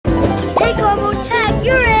Combo Tag,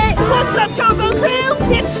 you're it! What's up, Combo Crew?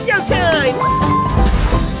 It's showtime!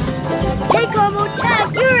 Hey, Combo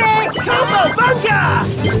Tag, you're it! Combo Bunga!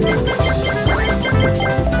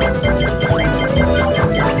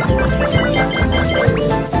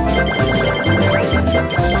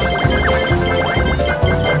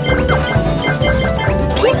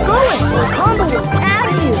 Keep going, or Combo will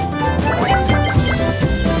tag you!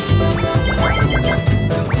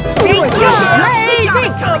 Great job!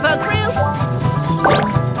 Amazing! Combo Crew!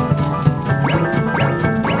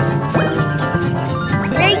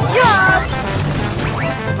 Great job!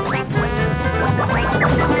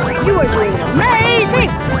 You are doing amazing!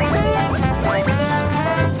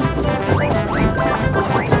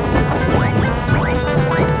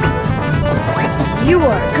 You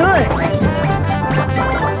are good!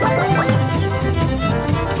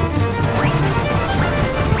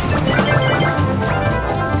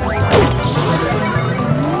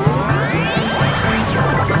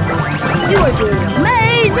 You are doing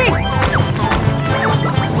amazing!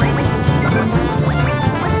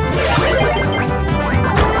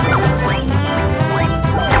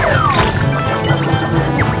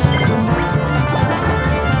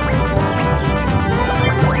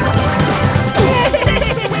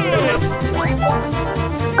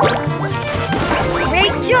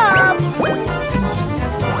 Great job!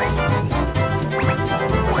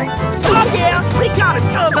 Oh yeah, we got it,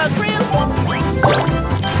 Combo Crew!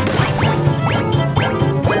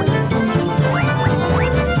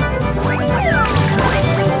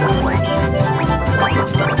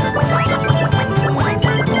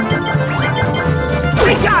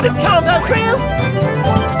 We got him, Combo Crew!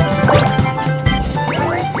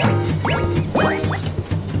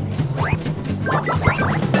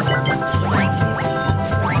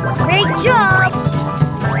 Great job!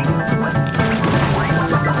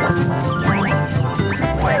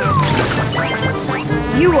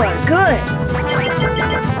 You are good!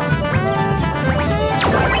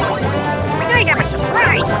 I have a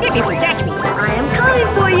surprise if you can catch me. I am coming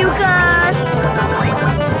for you, Gus!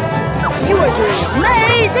 You are doing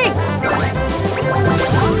amazing!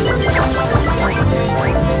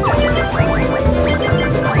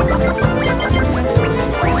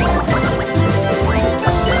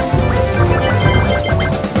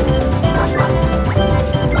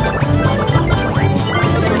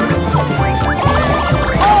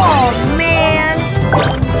 Oh, man!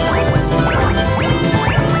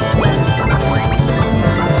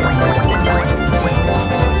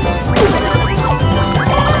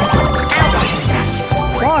 Ouch! That's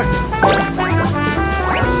hard!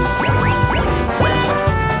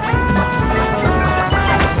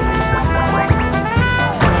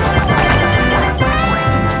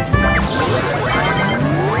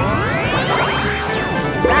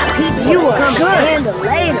 You are good! Handle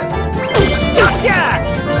later! Gotcha!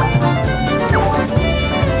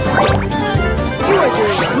 You are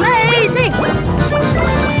doing amazing!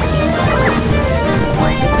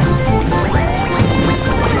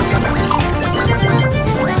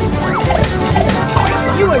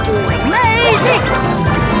 You are doing amazing!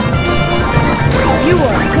 You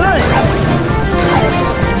are good!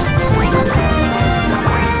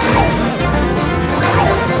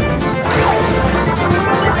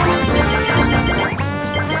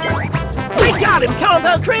 We got him,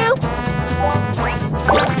 Combo Crew!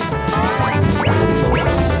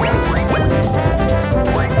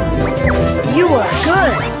 You are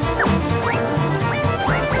good!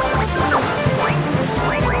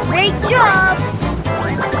 Great job!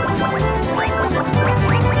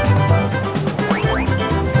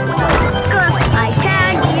 Gus, I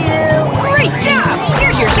tagged you! Great job!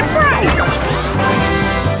 Here's your surprise!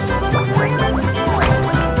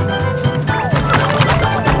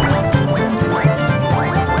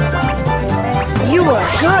 You are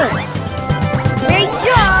good! Great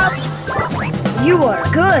job! You are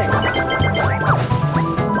good!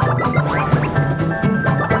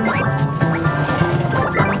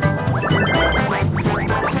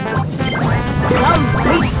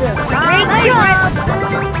 Complete surprise! Great job!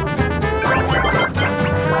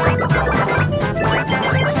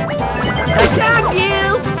 I tagged you!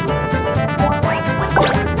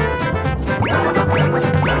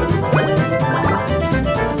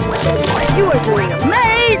 You are doing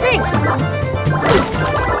amazing!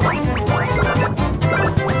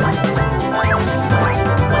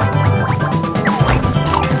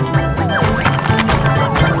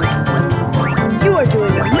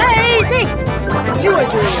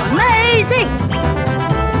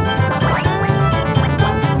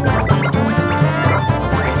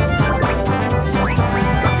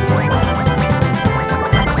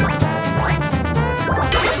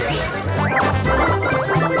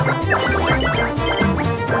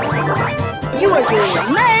 doing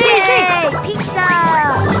amazing! Pizza!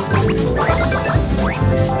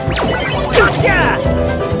 Gotcha!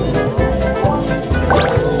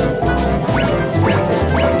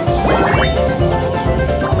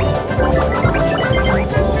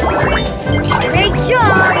 Great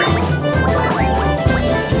job!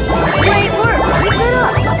 Great work! Keep it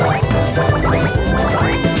up!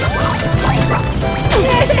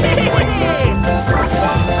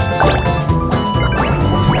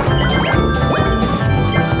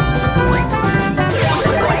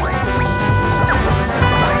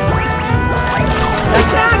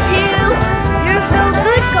 Attack you! You're so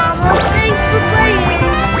good, Como! Thanks for playing!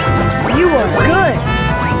 You are good!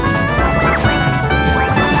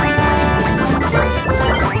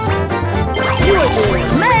 You are doing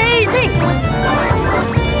amazing!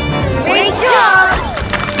 Great job!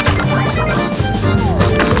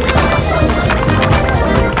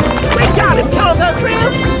 We got him, Combo Crew!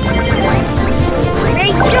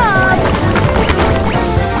 Great job!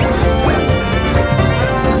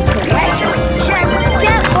 Collect just to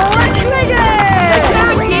get more treasure!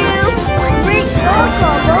 Attack you! Great job,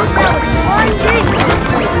 Combo! That was fun game!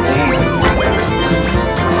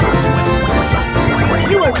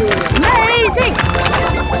 You are doing amazing!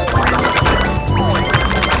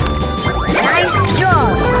 Nice job!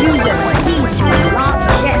 Use those keys to unlock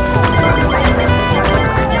chest.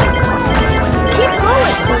 Keep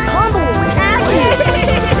going so Combo will attack you!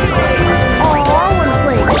 Oh, I want to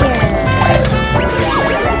play again!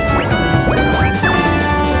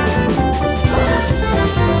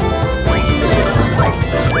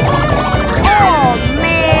 Oh,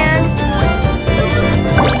 man!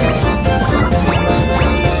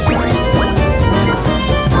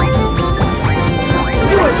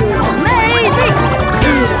 You are doing amazing!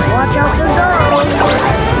 Watch out for those!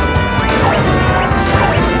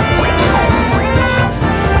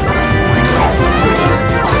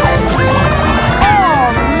 Oh,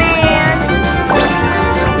 man!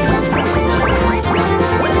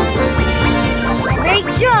 Great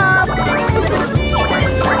job!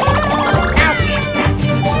 Ouch! That's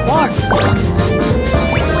smart!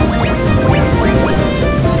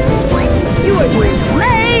 You are doing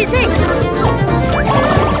amazing!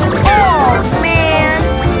 Oh, man!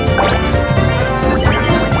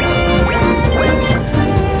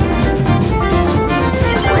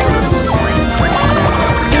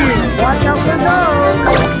 Watch out for those!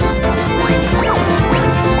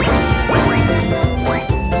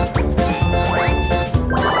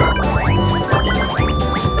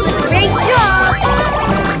 Great job!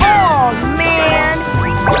 Oh, man!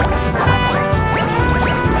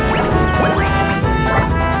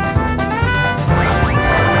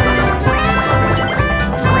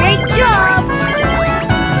 Great job!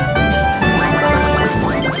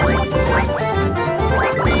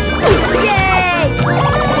 Yay!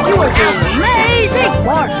 You are doing amazing!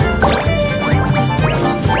 Mark!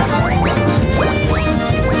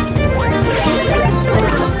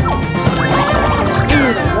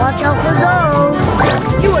 Watch out for those!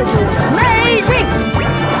 You are doing amazing!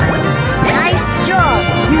 Nice job!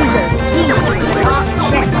 Use those keys to unlock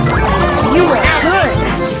chest. You are good!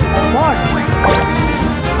 That's smart!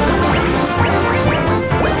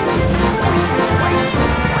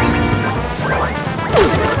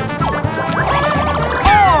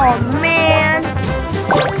 Oh, man!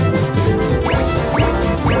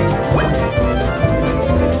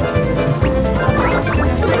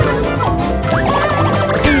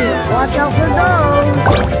 Watch out for those!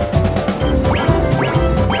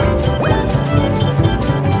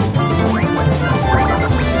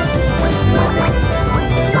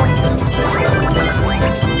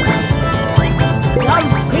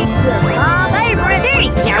 Love pizza, huh? Hey, Brandy!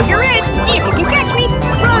 Now you're in! See if you can catch me!